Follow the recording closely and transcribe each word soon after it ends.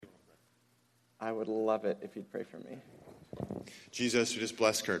I would love it if you'd pray for me. Jesus, we just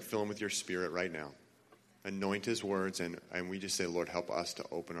bless Kurt. Fill him with your spirit right now. Anoint his words, and we just say, Lord, help us to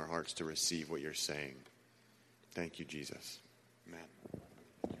open our hearts to receive what you're saying. Thank you, Jesus. Amen.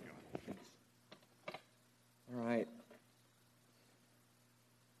 All right.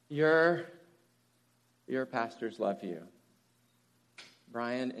 Your pastors love you.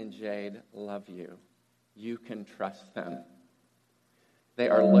 Brian and Jade love you. You can trust them. They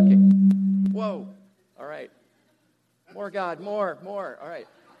are looking. Whoa. All right. More God, more. All right.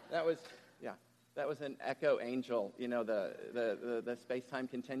 That was an echo angel. You know, the space-time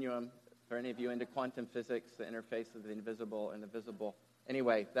continuum. For any of you into quantum physics, the interface of the invisible and the visible.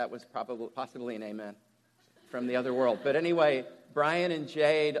 Anyway, that was possibly an amen from the other world. But anyway, Brian and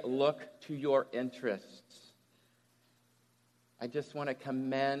Jade look to your interests. I just want to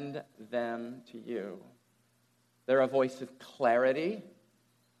commend them to you. They're a voice of clarity.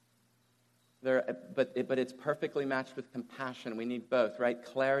 But it's perfectly matched with compassion. We need both, right?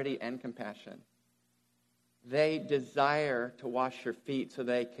 Clarity and compassion. They desire to wash your feet so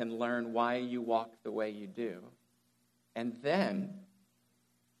they can learn why you walk the way you do. And then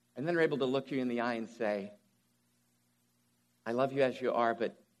they're able to look you in the eye and say, I love you as you are,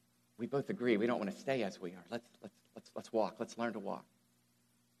 but we both agree we don't want to stay as we are. Let's walk. Let's learn to walk.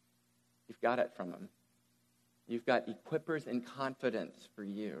 You've got it from them. You've got equippers in confidence for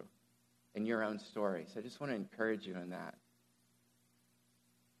you in your own story. So I just want to encourage you in that.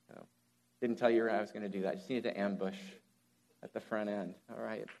 So, didn't tell you I was going to do that. Just needed to ambush at the front end. All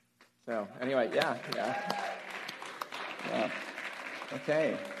right. So anyway, yeah.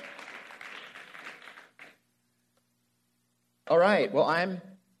 Okay. All right. Well,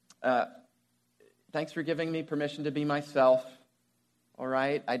 thanks for giving me permission to be myself. All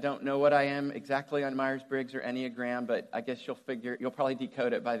right. I don't know what I am exactly on Myers-Briggs or Enneagram, but I guess you'll probably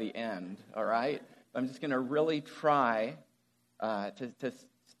decode it by the end. All right. I'm just going to really try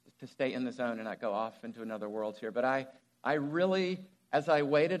to stay in the zone and not go off into another world here. But I really, as I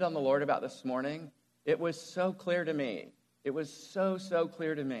waited on the Lord about this morning, it was so clear to me. It was so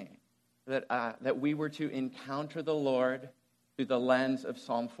clear to me that we were to encounter the Lord through the lens of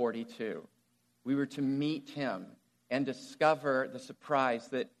Psalm 42. We were to meet him and discover the surprise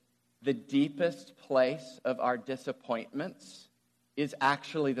that the deepest place of our disappointments is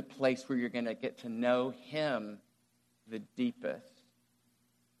actually the place where you're going to get to know him the deepest.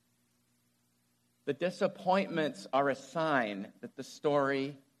 The disappointments are a sign that the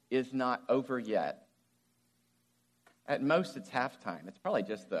story is not over yet. At most, it's halftime. It's probably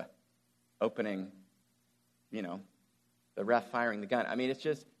just the opening, the ref firing the gun. I mean,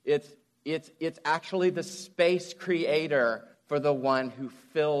 it's actually the space creator for the one who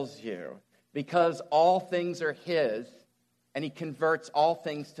fills you. Because all things are his, and he converts all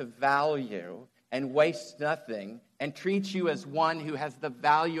things to value and wastes nothing and treats you as one who has the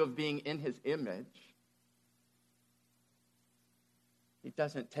value of being in his image. He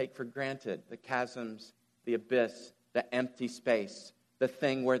doesn't take for granted the chasms, the abyss, the empty space, the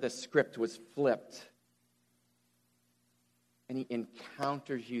thing where the script was flipped. And he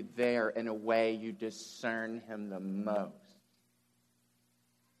encounters you there in a way you discern him the most.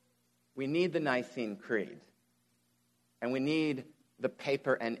 We need the Nicene Creed. And we need the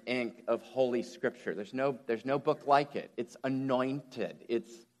paper and ink of Holy Scripture. There's no book like it. It's anointed.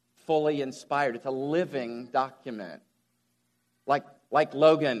 It's fully inspired. It's a living document. Like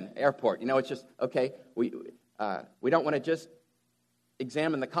Logan Airport. It's just, okay, we don't want to just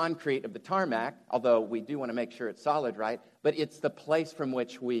examine the concrete of the tarmac, although we do want to make sure it's solid, right? But it's the place from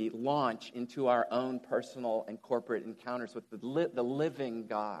which we launch into our own personal and corporate encounters with the living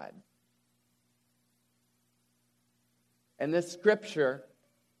God. And this scripture,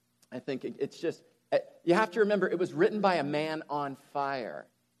 I think it's just, you have to remember, it was written by a man on fire.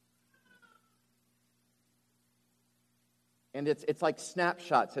 And it's like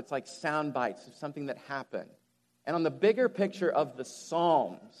snapshots, it's like sound bites of something that happened. And on the bigger picture of the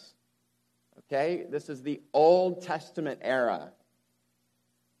Psalms, okay, this is the Old Testament era.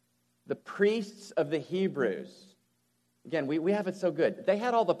 The priests of the Hebrews, again, we have it so good. They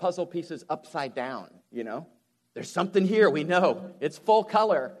had all the puzzle pieces upside down, There's something here, we know. It's full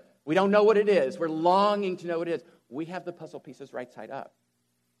color. We don't know what it is. We're longing to know what it is. We have the puzzle pieces right side up.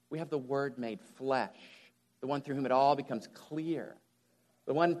 We have the Word made flesh, the one through whom it all becomes clear,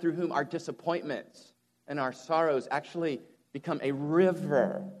 the one through whom our disappointments and our sorrows actually become a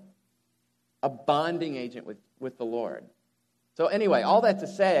river, a bonding agent with the Lord. So anyway, all that to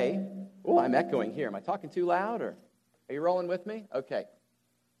say, I'm echoing here. Am I talking too loud, or are you rolling with me? Okay.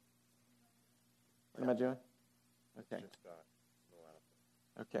 What am I doing? Okay.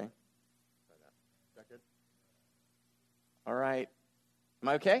 Okay. All right. Am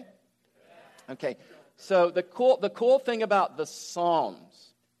I okay? Okay. So the cool thing about the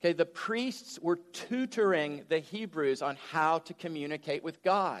Psalms, okay, the priests were tutoring the Hebrews on how to communicate with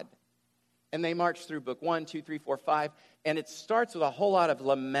God. And they march through book 1, 2, 3, 4, 5, and it starts with a whole lot of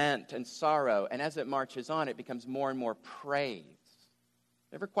lament and sorrow. And as it marches on, it becomes more and more praise.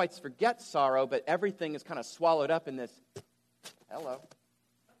 Never quite forget sorrow, but everything is kind of swallowed up in this. Hello.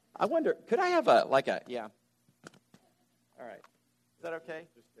 I wonder, could I have yeah. All right. Is that okay?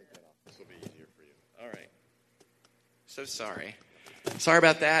 Just take that off. This will be easier for you. All right. So sorry. Sorry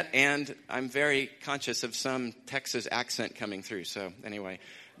about that, and I'm very conscious of some Texas accent coming through, so anyway.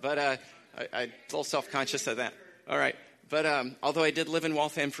 But I'm a little self-conscious of that. All right. But although I did live in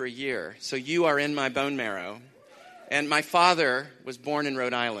Waltham for a year, so you are in my bone marrow. And my father was born in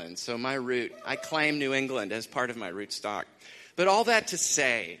Rhode Island, so I claim New England as part of my root stock. But all that to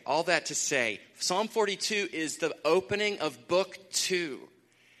say, Psalm 42 is the opening of book 2.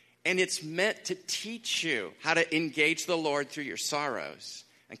 And it's meant to teach you how to engage the Lord through your sorrows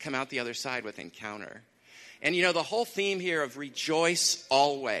and come out the other side with encounter. And you know, the whole theme here of rejoice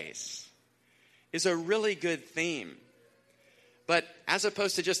always is a really good theme. But as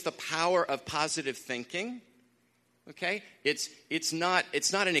opposed to just the power of positive thinking, okay, it's not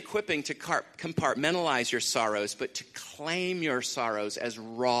an equipping to compartmentalize your sorrows, but to claim your sorrows as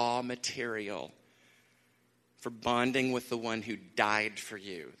raw material for bonding with the one who died for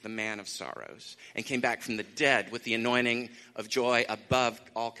you, the man of sorrows, and came back from the dead with the anointing of joy above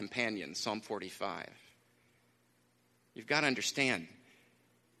all companions, Psalm 45. You've got to understand,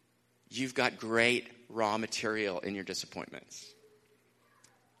 you've got great raw material in your disappointments.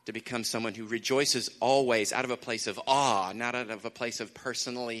 To become someone who rejoices always out of a place of awe, not out of a place of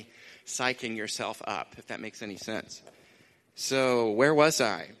personally psyching yourself up, if that makes any sense. So, where was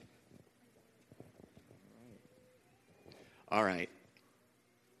I? All right.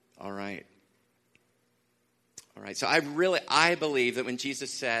 So I believe that when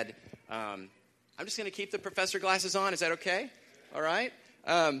Jesus said, I'm just going to keep the professor glasses on. Is that okay? All right.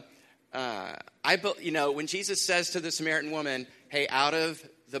 When Jesus says to the Samaritan woman, hey, out of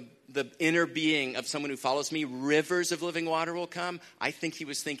the inner being of someone who follows me, rivers of living water will come. I think he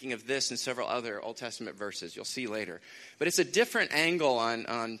was thinking of this and several other Old Testament verses. You'll see later. But it's a different angle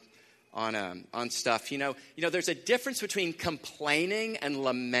on stuff. You know, there's a difference between complaining and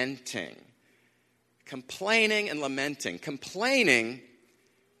lamenting. Complaining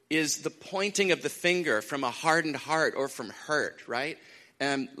is the pointing of the finger from a hardened heart or from hurt, right?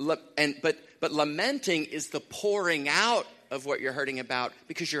 But lamenting is the pouring out of what you're hurting about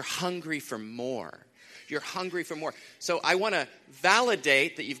because you're hungry for more. You're hungry for more. So I want to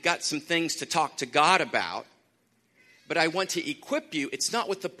validate that you've got some things to talk to God about, but I want to equip you. It's not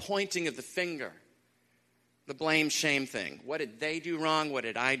with the pointing of the finger, the blame, shame thing. What did they do wrong? What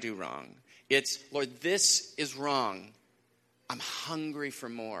did I do wrong? It's, Lord, this is wrong. I'm hungry for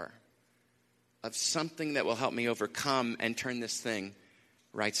more of something that will help me overcome and turn this thing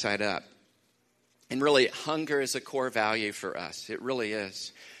right side up. And really, hunger is a core value for us. It really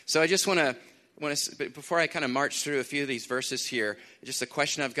is. So I just want to, before I kind of march through a few of these verses here, just a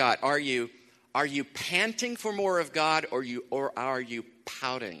question I've got. Are you panting for more of God, or are you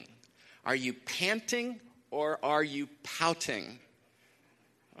pouting? Are you panting or are you pouting?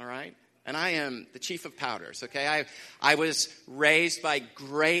 All right? And I am the chief of pouters, okay? I was raised by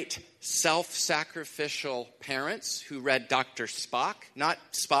great self-sacrificial parents who read Dr. Spock. Not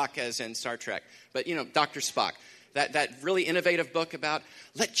Spock as in Star Trek, but, Dr. Spock. That really innovative book about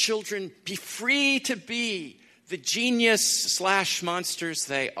let children be free to be the genius/monsters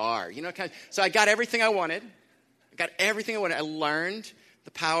they are. So I got everything I wanted. I learned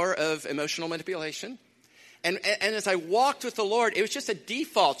the power of emotional manipulation. And as I walked with the Lord, it was just a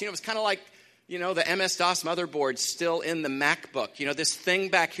default. It was kind of like, the MS-DOS motherboard still in the MacBook. This thing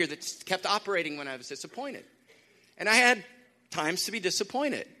back here that kept operating when I was disappointed. And I had times to be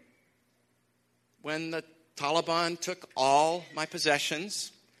disappointed. When the Taliban took all my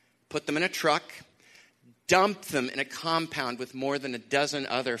possessions, put them in a truck, dumped them in a compound with more than a dozen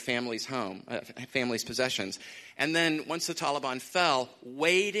other families' possessions. And then once the Taliban fell,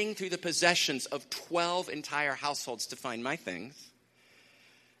 wading through the possessions of 12 entire households to find my things.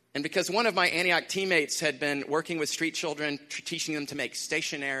 And because one of my Antioch teammates had been working with street children, teaching them to make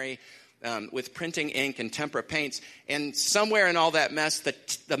stationery with printing ink and tempera paints, and somewhere in all that mess,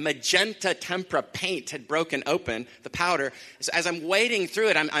 the magenta tempera paint had broken open, the powder. So as I'm wading through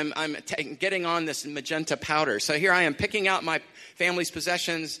it, I'm getting on this magenta powder. So here I am picking out my family's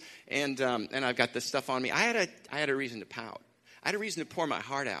possessions, and I've got this stuff on me. I had a reason to pout. I had a reason to pour my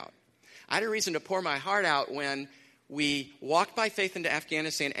heart out. I had a reason to pour my heart out when we walked by faith into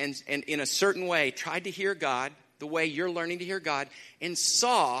Afghanistan and in a certain way tried to hear God, the way you're learning to hear God, and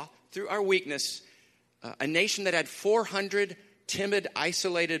saw through our weakness a nation that had 400 timid,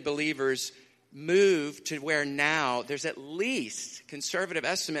 isolated believers move to where now there's at least, conservative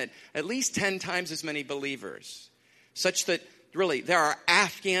estimate, at least 10 times as many believers, such that really there are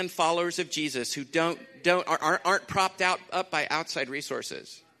Afghan followers of Jesus who aren't propped up by outside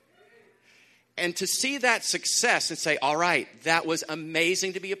resources. And to see that success and say, all right, that was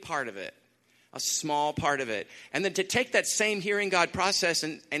amazing to be a part of it, a small part of it. And then to take that same hearing God process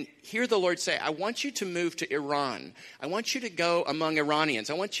and hear the Lord say, I want you to move to Iran. I want you to go among Iranians.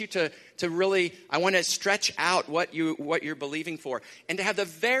 I want you to really, I want to stretch out what you're believing for. And to have the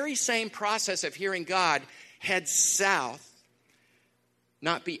very same process of hearing God head south,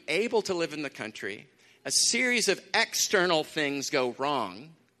 not be able to live in the country, a series of external things go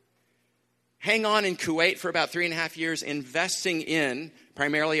wrong, hang on in Kuwait for about 3.5 years, investing in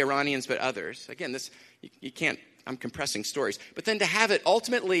primarily Iranians, but others. Again, this you can't, I'm compressing stories. But then to have it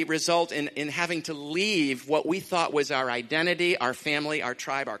ultimately result in having to leave what we thought was our identity, our family, our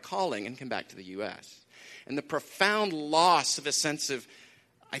tribe, our calling, and come back to the U.S. And the profound loss of a sense of,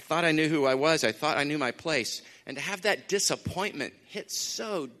 I thought I knew who I was, I thought I knew my place. And to have that disappointment hit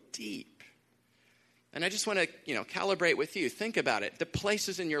so deep. And I just want to, calibrate with you. Think about it. The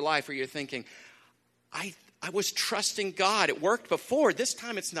places in your life where you're thinking, I was trusting God. It worked before. This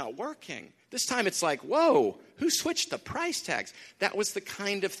time it's not working. This time it's like, whoa, who switched the price tags? That was the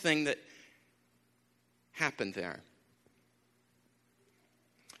kind of thing that happened there.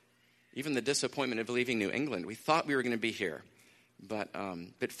 Even the disappointment of leaving New England. We thought we were going to be here. But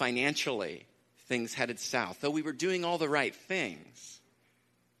financially, things headed south. Though we were doing all the right things.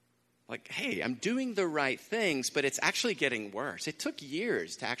 Like, hey, I'm doing the right things, but it's actually getting worse. It took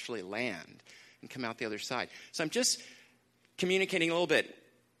years to actually land and come out the other side. So I'm just communicating a little bit.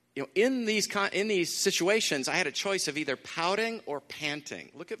 In these situations, I had a choice of either pouting or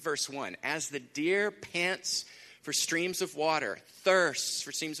panting. Look at verse 1. As the deer pants for streams of water, thirsts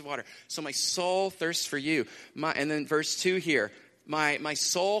for streams of water, so my soul thirsts for you. And then verse 2 here, my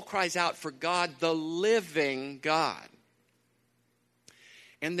soul cries out for God, the living God.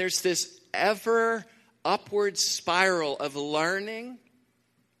 And there's this ever upward spiral of learning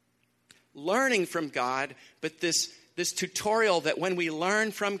from God, but this tutorial that when we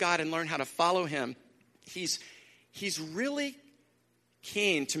learn from God and learn how to follow him, he's really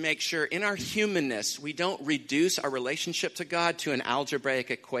keen to make sure in our humanness we don't reduce our relationship to God to an algebraic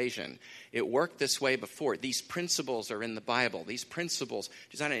equation. It worked this way before. These principles are in the Bible. These principles, do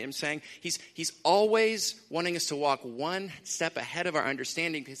you know what I'm saying? He's always wanting us to walk one step ahead of our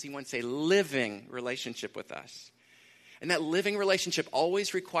understanding because he wants a living relationship with us. And that living relationship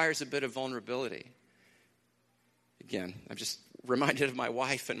always requires a bit of vulnerability. Again, I'm just reminded of my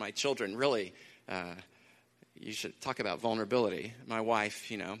wife and my children. Really, you should talk about vulnerability. My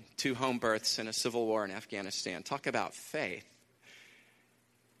wife, 2 home births and a civil war in Afghanistan. Talk about faith.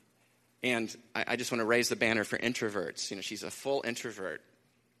 And I just want to raise the banner for introverts. She's a full introvert.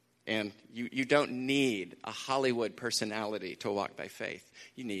 And you don't need a Hollywood personality to walk by faith.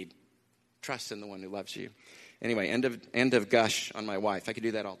 You need trust in the one who loves you. Anyway, end of gush on my wife. I could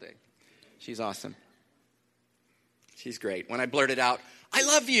do that all day. She's awesome. She's great. When I blurted out, I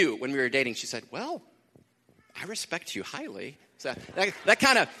love you, when we were dating, she said, well, I respect you highly. So that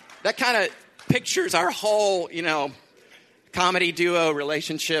kind of pictures our whole, comedy duo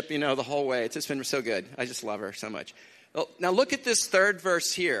relationship, the whole way. It's just been so good. I just love her so much. Well, now look at this third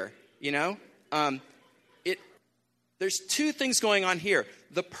verse here, there's 2 things going on here.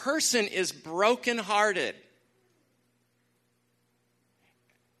 The person is brokenhearted.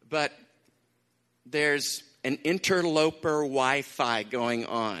 But there's an interloper Wi-Fi going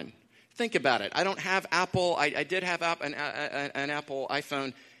on. Think about it. I don't have Apple. I did have an Apple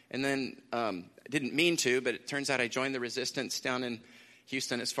iPhone, and then didn't mean to, but it turns out I joined the resistance down in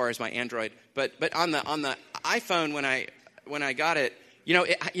Houston as far as my Android. But on the iPhone when I got it,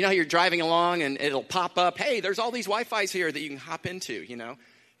 how you're driving along and it'll pop up, hey, there's all these Wi-Fis here that you can hop into. It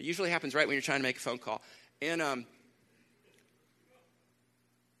usually happens right when you're trying to make a phone call. And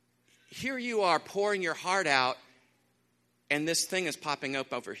here you are pouring your heart out, and this thing is popping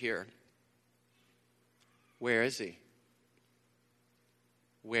up over here. Where is he?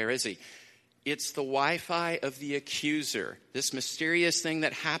 Where is he? It's the Wi-Fi of the accuser, this mysterious thing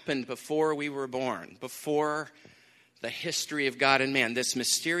that happened before we were born, before the history of God and man, this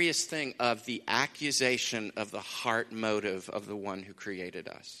mysterious thing of the accusation of the heart motive of the one who created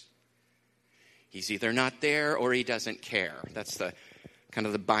us. He's either not there or he doesn't care. That's kind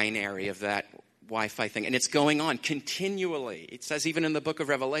of the binary of that Wi-Fi thing. And it's going on continually. It says even in the book of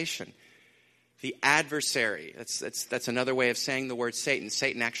Revelation, the adversary, that's another way of saying the word Satan.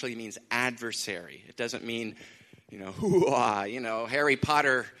 Satan actually means adversary. It doesn't mean, hoo-ah, Harry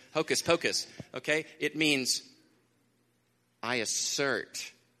Potter, hocus pocus, okay? It means I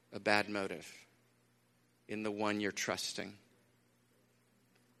assert a bad motive in the one you're trusting.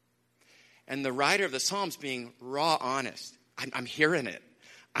 And the writer of the Psalms being raw honest. I'm hearing it.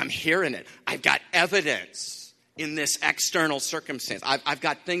 I'm hearing it. I've got evidence in this external circumstance. I've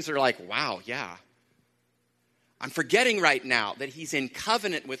got things that are like, wow, yeah. I'm forgetting right now that he's in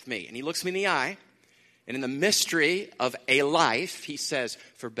covenant with me. And he looks me in the eye. And in the mystery of a life, he says,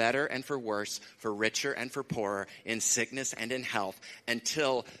 for better and for worse, for richer and for poorer, in sickness and in health,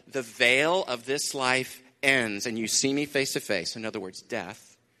 until the veil of this life ends and you see me face to face. In other words,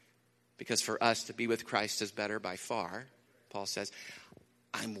 death. Because for us to be with Christ is better by far, Paul says,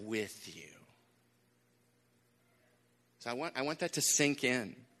 I'm with you. So I want that to sink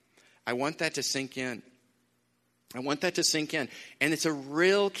in. I want that to sink in. I want that to sink in. And it's a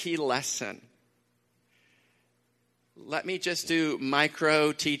real key lesson. Let me just do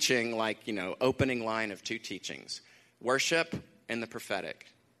micro teaching, like, opening line of 2 teachings. Worship and the prophetic.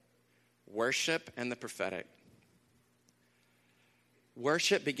 Worship and the prophetic.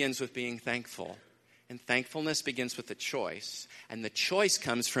 Worship begins with being thankful. And thankfulness begins with a choice. And the choice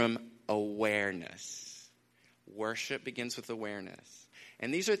comes from awareness. Worship begins with awareness.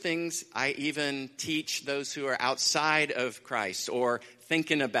 And these are things I even teach those who are outside of Christ or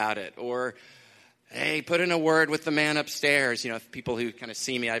thinking about it, or, hey, put in a word with the man upstairs. People who kind of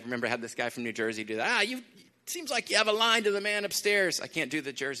see me. I remember I had this guy from New Jersey do that. Seems like you have a line to the man upstairs. I can't do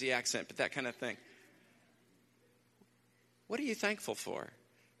the Jersey accent, but that kind of thing. What are you thankful for?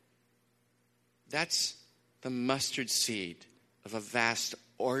 That's the mustard seed of a vast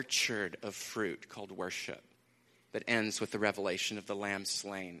orchard of fruit called worship that ends with the revelation of the Lamb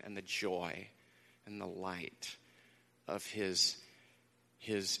slain and the joy and the light of his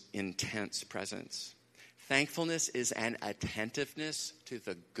intense presence. Thankfulness is an attentiveness to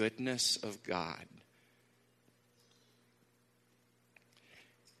the goodness of God.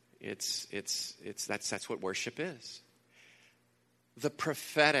 That's what worship is. The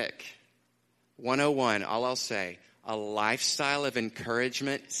prophetic 101, all I'll say, a lifestyle of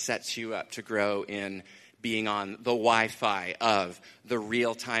encouragement sets you up to grow in being on the Wi-Fi of the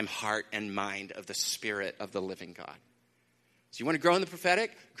real-time heart and mind of the Spirit of the living God. So you want to grow in the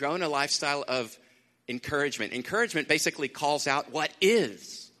prophetic? Grow in a lifestyle of encouragement. Encouragement basically calls out what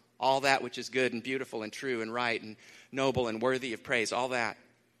is, all that which is good and beautiful and true and right and noble and worthy of praise, all that.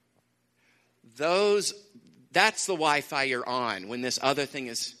 That's the Wi-Fi you're on when this other thing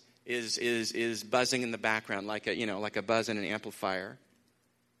is buzzing in the background like a buzz in an amplifier.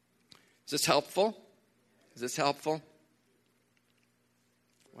 Is this helpful? Is this helpful?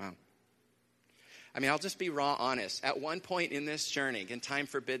 Wow. I'll just be raw honest. At one point in this journey, and time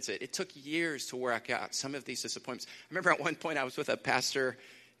forbids it, it took years to work out some of these disappointments. I remember at one point I was with a pastor,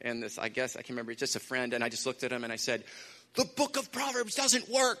 and I can remember, just a friend, and I just looked at him and I said, the book of Proverbs doesn't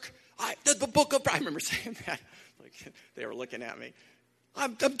work. I remember saying that. Like, they were looking at me.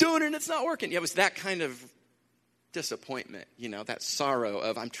 I'm doing it and it's not working. It was that kind of disappointment, that sorrow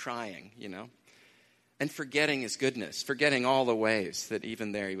of I'm trying, And forgetting his goodness, forgetting all the ways that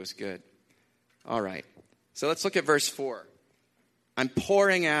even there he was good. All right. So let's look at verse 4. I'm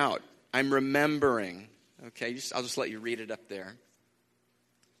pouring out. I'm remembering. Okay, I'll just let you read it up there.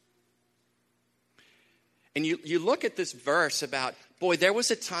 And you look at this verse about, boy, there was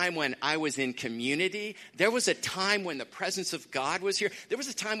a time when I was in community. There was a time when the presence of God was here. There was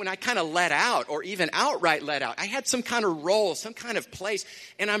a time when I kind of let out, or even outright let out. I had some kind of role, some kind of place.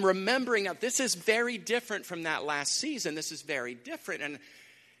 And I'm remembering that this is very different from that last season. This is very different.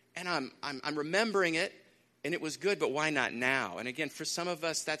 And I'm remembering it, and it was good, but why not now? And again, for some of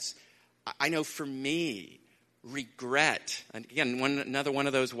us, I know for me, regret, and again, another one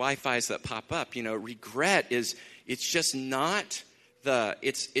of those Wi-Fis that pop up, regret it's just not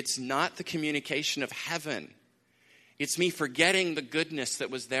it's not the communication of heaven. It's me forgetting the goodness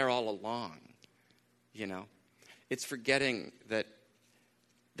that was there all along, It's forgetting that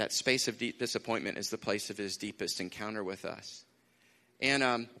space of deep disappointment is the place of his deepest encounter with us.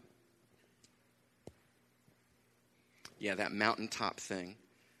 And, that mountaintop thing.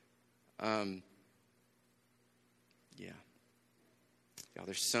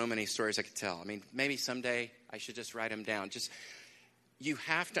 There's so many stories I could tell. Maybe someday I should just write them down. You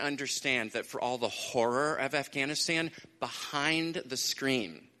have to understand that for all the horror of Afghanistan, behind the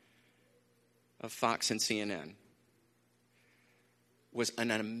screen of Fox and CNN, was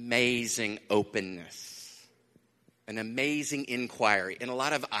an amazing openness. An amazing inquiry, and a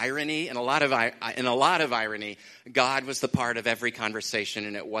lot of irony, God was the part of every conversation,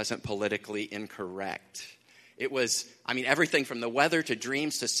 and it wasn't politically incorrect. It was, everything from the weather to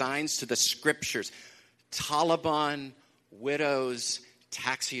dreams to signs to the scriptures. Taliban, widows,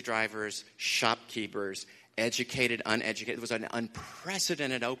 taxi drivers, shopkeepers, educated, uneducated. It was an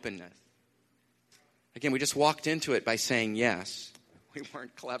unprecedented openness. Again, we just walked into it by saying yes. We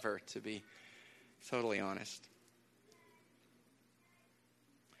weren't clever, to be totally honest.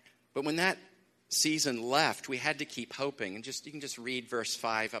 But when that season left, we had to keep hoping. And you can just read verse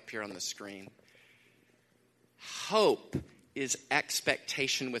 5 up here on the screen. Hope is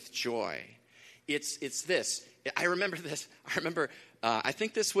expectation with joy. It's this. I remember this. I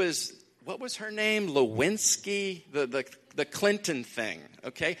think this was, what was her name? Lewinsky, the Clinton thing.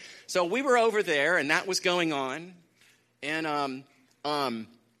 Okay, so we were over there, and that was going on, and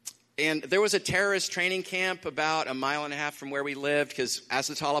there was a terrorist training camp about a mile and a half from where we lived, because as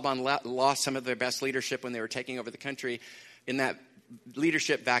the Taliban lost some of their best leadership when they were taking over the country, in that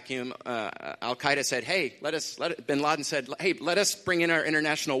leadership vacuum, Al-Qaeda said, hey, bin Laden said, hey, let us bring in our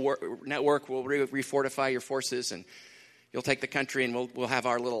international network. We'll refortify your forces, and you'll take the country, and we'll have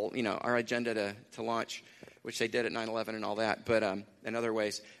our little, our agenda to launch, which they did at 9/11 and all that, but in other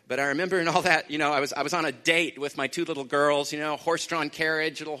ways. But I remember in all that, I was on a date with my two little girls, horse-drawn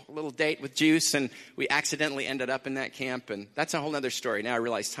carriage, little date with juice, and we accidentally ended up in that camp, and that's a whole other story. Now I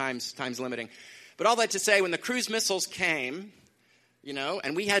realize time's limiting. But all that to say, when the cruise missiles came,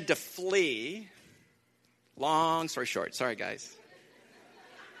 and we had to flee, long story short, sorry guys.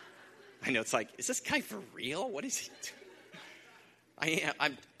 I know, it's like, is this guy for real? What is he doing?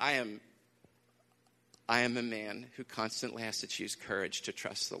 I am a man who constantly has to choose courage to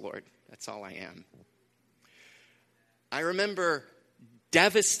trust the Lord. That's all I am. I remember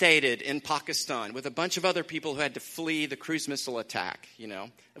devastated in Pakistan with a bunch of other people who had to flee the cruise missile attack,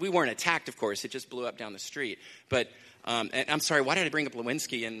 We weren't attacked, of course. It just blew up down the street. But, and I'm sorry, why did I bring up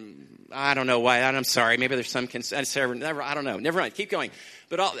Lewinsky? And I don't know why. I'm sorry. Maybe there's some I don't know. Never mind. Keep going.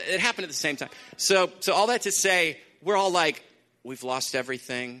 But it happened at the same time. So all that to say, we're all like, we've lost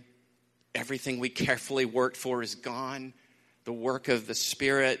everything. Everything we carefully worked for is gone. The work of the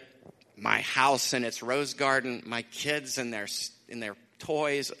Spirit, my house and its rose garden, my kids and their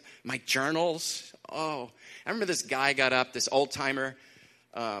toys, my journals. Oh, I remember this guy got up, this old timer,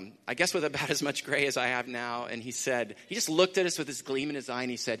 I guess with about as much gray as I have now, and he just looked at us with this gleam in his eye,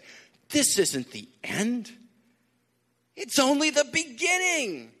 and he said, "This isn't the end. It's only the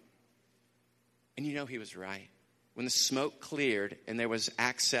beginning." And he was right. When the smoke cleared and there was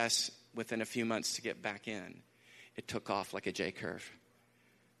access within a few months to get back in, it took off like a J-curve.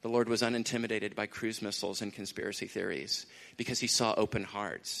 The Lord was unintimidated by cruise missiles and conspiracy theories because he saw open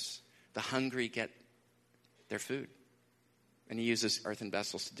hearts. The hungry get their food, and he uses earthen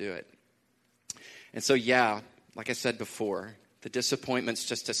vessels to do it. And so, like I said before, the disappointment's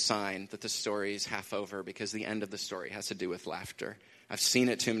just a sign that the story's half over, because the end of the story has to do with laughter. I've seen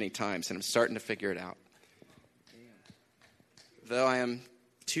it too many times, and I'm starting to figure it out. Though I am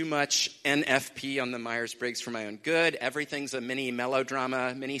too much NFP on the Myers-Briggs for my own good, everything's a mini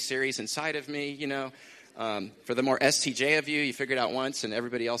melodrama, mini series inside of me, For the more STJ of you figured out once, and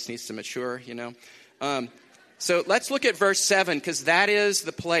everybody else needs to mature, So let's look at verse 7, because that is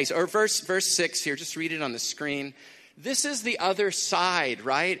the place. Or verse 6 here, just read it on the screen. This is the other side,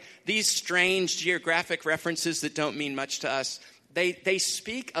 right? These strange geographic references that don't mean much to us, they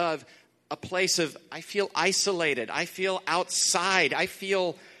speak of a place of, I feel isolated, I feel outside, I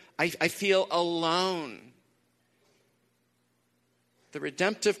feel alone. The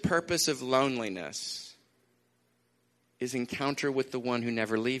redemptive purpose of loneliness is encounter with the one who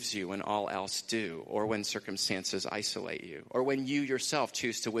never leaves you when all else do, or when circumstances isolate you, or when you yourself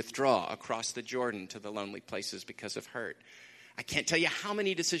choose to withdraw across the Jordan to the lonely places because of hurt. I can't tell you how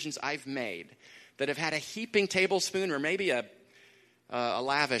many decisions I've made that have had a heaping tablespoon or maybe a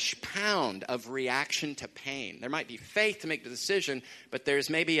lavish pound of reaction to pain. There might be faith to make the decision, but there's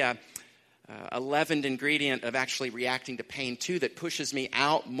maybe a leavened ingredient of actually reacting to pain too that pushes me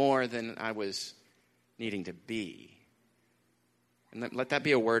out more than I was needing to be. And let that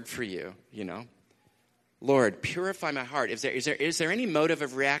be a word for you, Lord, purify my heart. Is there any motive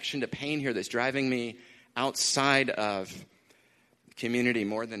of reaction to pain here that's driving me outside of community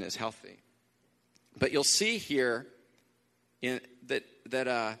more than is healthy? But you'll see here that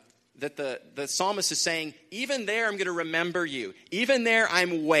the psalmist is saying, even there I'm going to remember you. Even there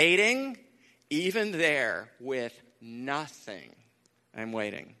I'm waiting. Even there with nothing I'm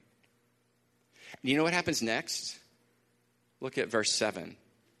waiting. And you know what happens next? Look at verse 7.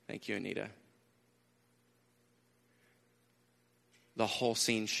 Thank you, Anita. The whole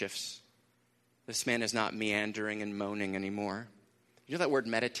scene shifts. This man is not meandering and moaning anymore. You know that word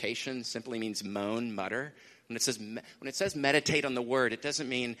meditation simply means moan, mutter. When it says meditate on the word, it doesn't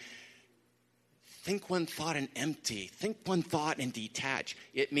mean think one thought and empty. Think one thought and detach.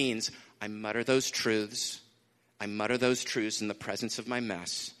 It means I mutter those truths. I mutter those truths in the presence of my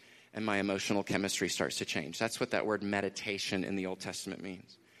mess, and my emotional chemistry starts to change. That's what that word meditation in the Old Testament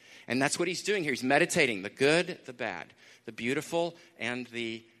means. And that's what he's doing here. He's meditating the good, the bad, the beautiful, and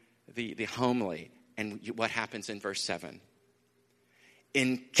the homely. And what happens in verse 7?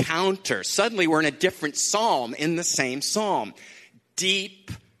 Encounter. Suddenly we're in a different psalm in the same psalm.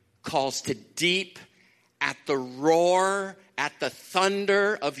 Deep calls to deep at the roar, at the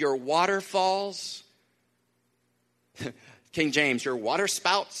thunder of your waterfalls. King James, your water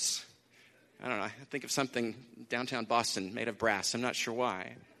spouts. I don't know. I think of something downtown Boston made of brass. I'm not sure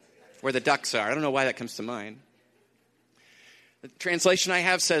why. Where the ducks are. I don't know why that comes to mind. The translation I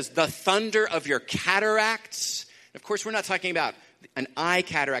have says, the thunder of your cataracts. Of course, we're not talking about an eye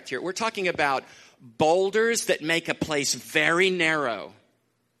cataract here. We're talking about boulders that make a place very narrow.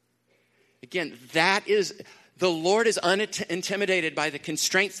 Again, that is, the Lord is unintimidated by the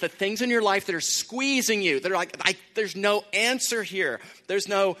constraints, the things in your life that are squeezing you. That are like there's no answer here. There's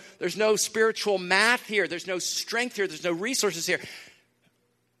no spiritual math here. There's no strength here. There's no resources here.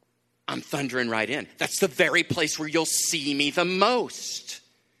 I'm thundering right in. That's the very place where you'll see me the most.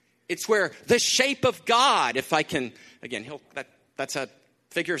 It's where the shape of God, if I can, again, that's a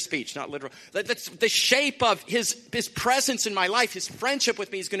figure of speech, not literal. That's the shape of his presence in my life, his friendship with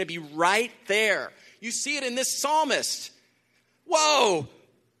me is going to be right there. You see it in this psalmist. Whoa.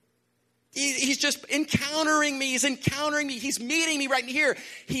 He's just encountering me. He's encountering me. He's meeting me right here.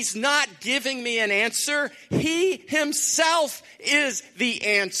 He's not giving me an answer. He himself is the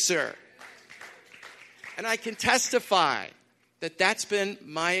answer. And I can testify that that's been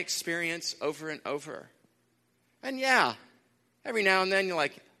my experience over and over. And yeah, every now and then you're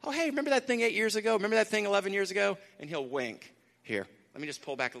like, oh, hey, remember that thing 8 years ago? Remember that thing 11 years ago? And he'll wink. Here, let me just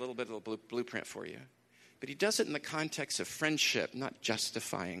pull back a little bit of the blueprint for you. But he does it in the context of friendship, not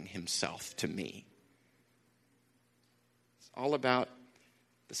justifying himself to me. It's all about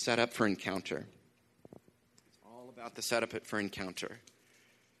the setup for encounter. It's all about the setup for encounter.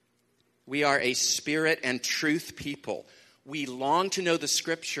 We are a spirit and truth people. We long to know the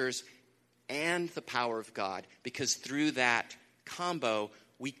scriptures and the power of God, because through that combo,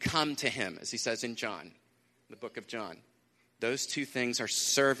 we come to him, as he says in John, the book of John. Those two things are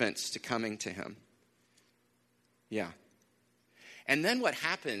servants to coming to him. Yeah. And then what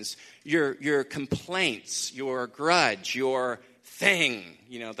happens, your complaints, your grudge, your thing,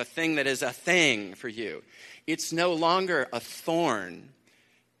 the thing that is a thing for you, it's no longer a thorn.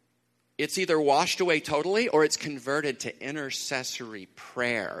 It's either washed away totally or it's converted to intercessory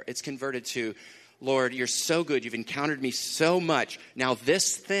prayer. It's converted to, Lord, you're so good. You've encountered me so much. Now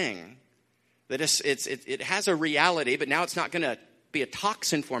this thing, that it has a reality, but now it's not going to be a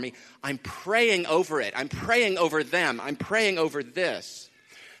toxin for me. I'm praying over it. I'm praying over them. I'm praying over this.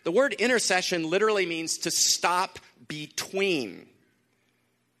 The word intercession literally means to stop between.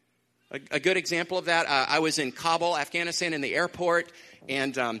 A good example of that, I was in Kabul, Afghanistan, in the airport,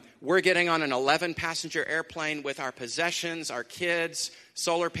 and we're getting on an 11-passenger airplane with our possessions, our kids,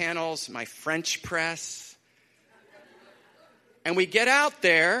 solar panels, my French press. And we get out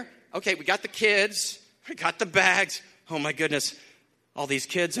there. Okay, we got the kids. We got the bags. Oh, my goodness. All these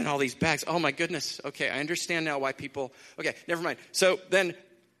kids and all these bags. Oh, my goodness. Okay, I understand now why people... Okay, never mind. So then,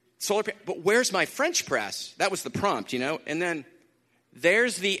 but where's my French press? That was the prompt, And then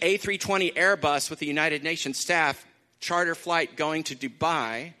there's the A320 Airbus with the United Nations staff, charter flight going to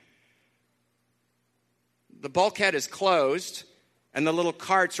Dubai. The bulkhead is closed, and the little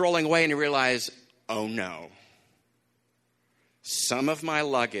cart's rolling away, and you realize, oh, no. Some of my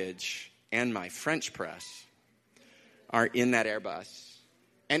luggage and my French press are in that Airbus.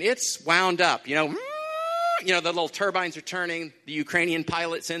 And it's wound up, the little turbines are turning, the Ukrainian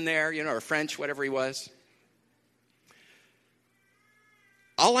pilot's in there, or French, whatever he was.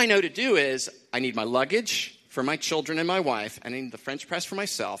 All I know to do is I need my luggage for my children and my wife. I need the French press for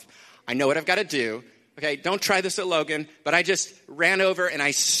myself. I know what I've got to do. Okay, don't try this at Logan, but I just ran over and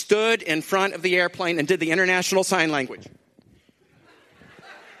I stood in front of the airplane and did the international sign language.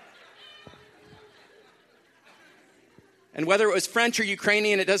 And whether it was French or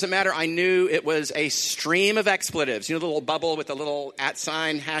Ukrainian, it doesn't matter. I knew it was a stream of expletives. The little bubble with the little @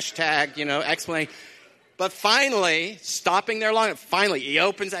 sign, hashtag, explain. But finally, stopping there long, finally he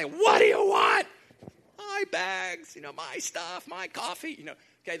opens and, what do you want? I bags, my stuff, my coffee,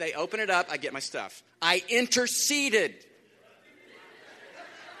 Okay, they open it up, I get my stuff. I interceded.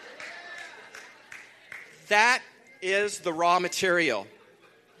 That is the raw material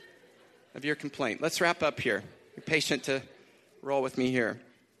of your complaint. Let's wrap up here. You're patient to roll with me here.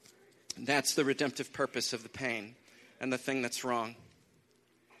 That's the redemptive purpose of the pain and the thing that's wrong.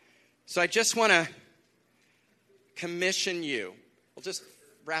 So I just want to commission you. We'll just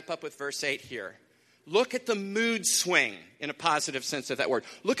wrap up with verse 8 here. Look at the mood swing in a positive sense of that word.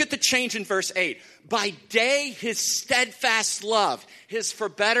 Look at the change in verse 8. By day, his steadfast love, his for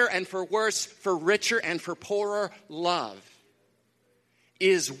better and for worse, for richer and for poorer love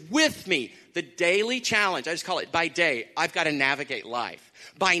is with me. The daily challenge, I just call it by day, I've got to navigate life.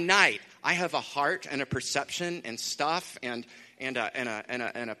 By night, I have a heart and a perception and stuff and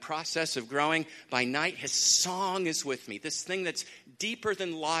a process of growing. By night, his song is with me. This thing that's deeper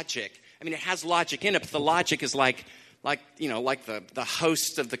than logic. I mean, it has logic in it, but the logic is like the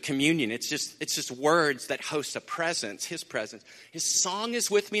host of the communion. It's just words that host a presence, his presence. His song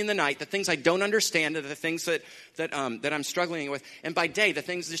is with me in the night. The things I don't understand are the things that I'm struggling with. And by day, the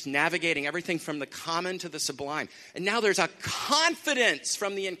things just navigating everything from the common to the sublime. And now there's a confidence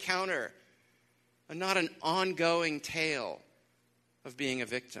from the encounter, and not an ongoing tale of being a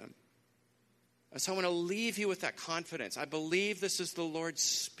victim. And so I want to leave you with that confidence. I believe this is the Lord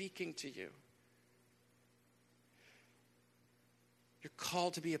speaking to you. You're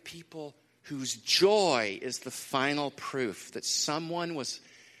called to be a people whose joy is the final proof that someone was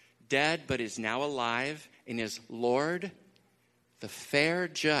dead but is now alive and is Lord, the fair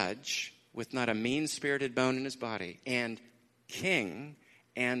judge with not a mean-spirited bone in his body, and King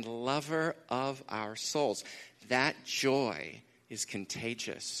and lover of our souls. That joy is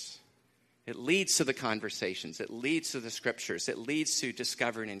contagious. It leads to the conversations. It leads to the scriptures. It leads to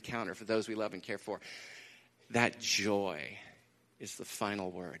discover and encounter for those we love and care for. That joy is the final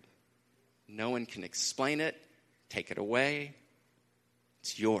word. No one can explain it, take it away.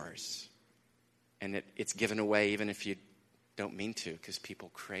 It's yours. And it's given away even if you don't mean to, because people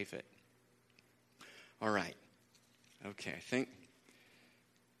crave it. All right. Okay, why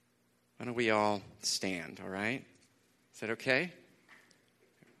don't we all stand, all right? Is that okay?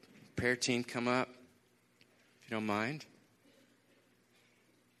 Prayer team, come up, if you don't mind.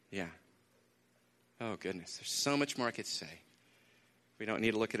 Yeah. Oh, goodness. There's so much more I could say. We don't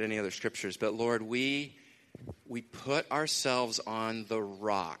need to look at any other scriptures. But, Lord, we put ourselves on the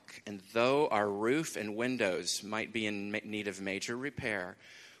rock. And though our roof and windows might be in need of major repair,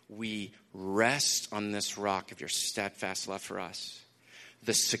 we rest on this rock of your steadfast love for us.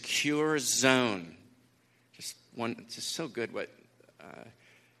 The secure zone. It's just so good what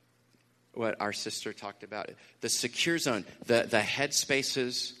our sister talked about. The secure zone, the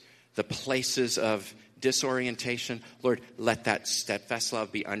headspaces, the places of disorientation. Lord, let that steadfast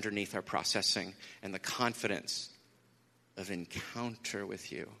love be underneath our processing and the confidence of encounter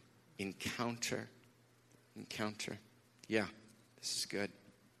with you. Encounter. Yeah, this is good.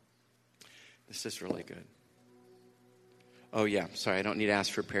 This is really good. Oh yeah, sorry, I don't need to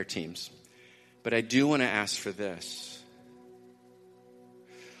ask for prayer teams. But I do want to ask for this.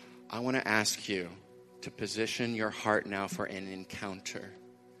 I want to ask you to position your heart now for an encounter.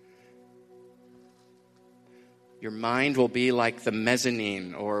 Your mind will be like the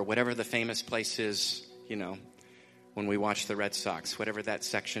mezzanine or whatever the famous place is, when we watch the Red Sox, whatever that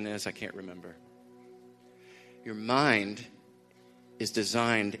section is, I can't remember. Your mind is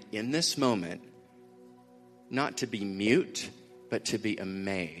designed in this moment not to be mute, but to be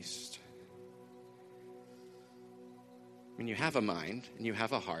amazed. When you have a mind, and you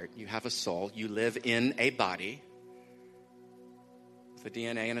have a heart, you have a soul, you live in a body with a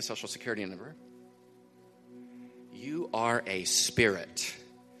DNA and a social security number. You are a spirit.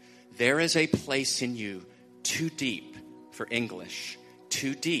 There is a place in you too deep for English,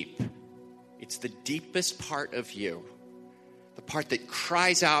 too deep. It's the deepest part of you, the part that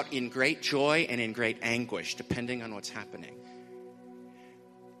cries out in great joy and in great anguish, depending on what's happening.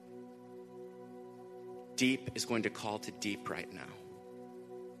 Deep is going to call to deep right now.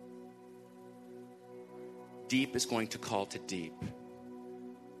 Deep is going to call to deep.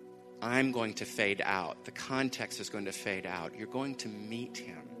 I'm going to fade out. The context is going to fade out. You're going to meet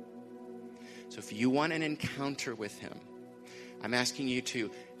him. So if you want an encounter with him, I'm asking you to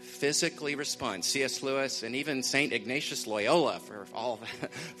physically respond. C.S. Lewis and even St. Ignatius Loyola, for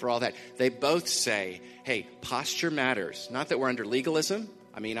all that, they both say, hey, posture matters. Not that we're under legalism.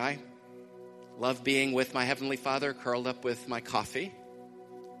 I mean, I love being with my Heavenly Father, curled up with my coffee.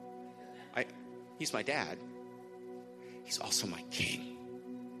 He's my dad. He's also my king.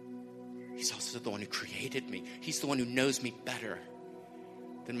 He's also the one who created me. He's the one who knows me better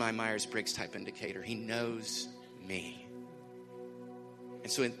than my Myers-Briggs type indicator. He knows me.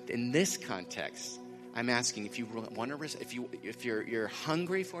 And so in this context, I'm asking if you want to, if you're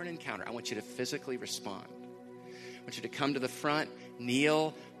hungry for an encounter, I want you to physically respond. I want you to come to the front,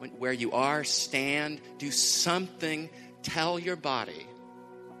 kneel where you are, stand, do something. Tell your body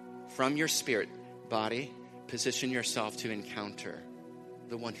from your spirit body, position yourself to encounter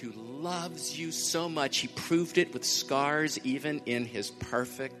the one who loves you so much. He proved it with scars, even in his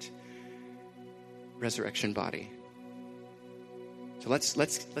perfect resurrection body. So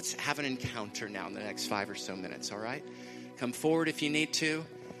let's have an encounter now in the next 5 or so minutes, all right? Come forward if you need to.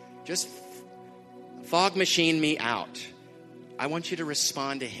 Just fog machine me out. I want you to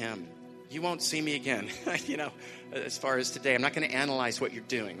respond to him. You won't see me again, as far as today. I'm not going to analyze what you're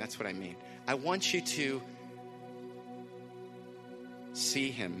doing. That's what I mean. I want you to see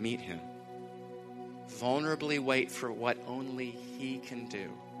him, meet him. Vulnerably wait for what only he can do.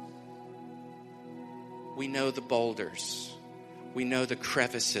 We know the boulders. We know the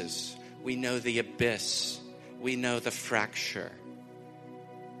crevices. We know the abyss. We know the fracture.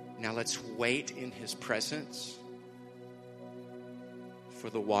 Now let's wait in his presence for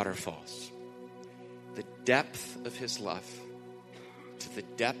the waterfalls. The depth of his love to the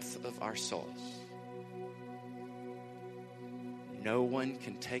depth of our souls. No one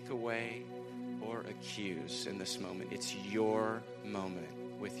can take away or accuse in this moment. It's your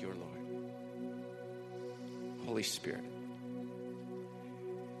moment with your Lord. Holy Spirit,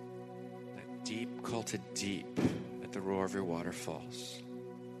 that deep call to deep at the roar of your waterfalls,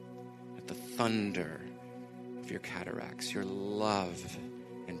 at the thunder of your cataracts, your love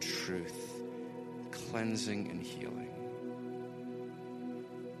and truth, cleansing and healing.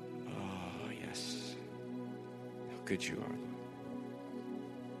 Oh, yes. How good you are, Lord.